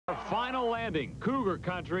final landing, Cougar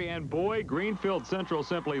country, and boy, Greenfield Central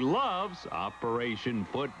simply loves Operation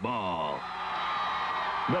Football.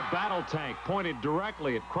 The battle tank pointed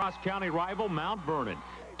directly at cross-county rival Mount Vernon.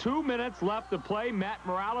 2 minutes left to play. Matt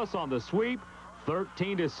Morales on the sweep.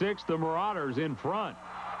 13-6, the Marauders in front.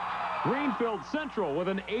 Greenfield Central with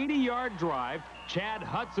an 80-yard drive. Chad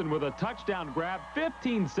Hudson with a touchdown grab.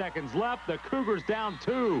 15 seconds left. The Cougars down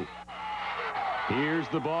 2. Here's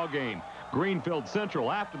the ball game. Greenfield Central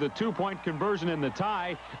after the 2-point conversion in the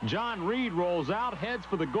tie. John Reed rolls out, heads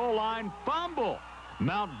for the goal line. Fumble.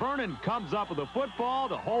 Mount Vernon comes up with a football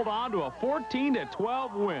to hold on to a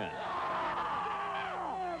 14-12 win.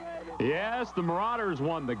 Yes, the Marauders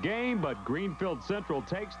won the game, but Greenfield Central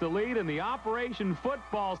takes the lead in the Operation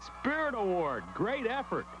Football Spirit Award. Great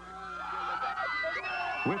effort.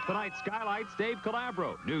 With tonight's Skylights, Dave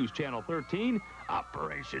Calabro, News Channel 13,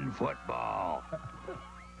 Operation Football.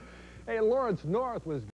 Hey, Lawrence North was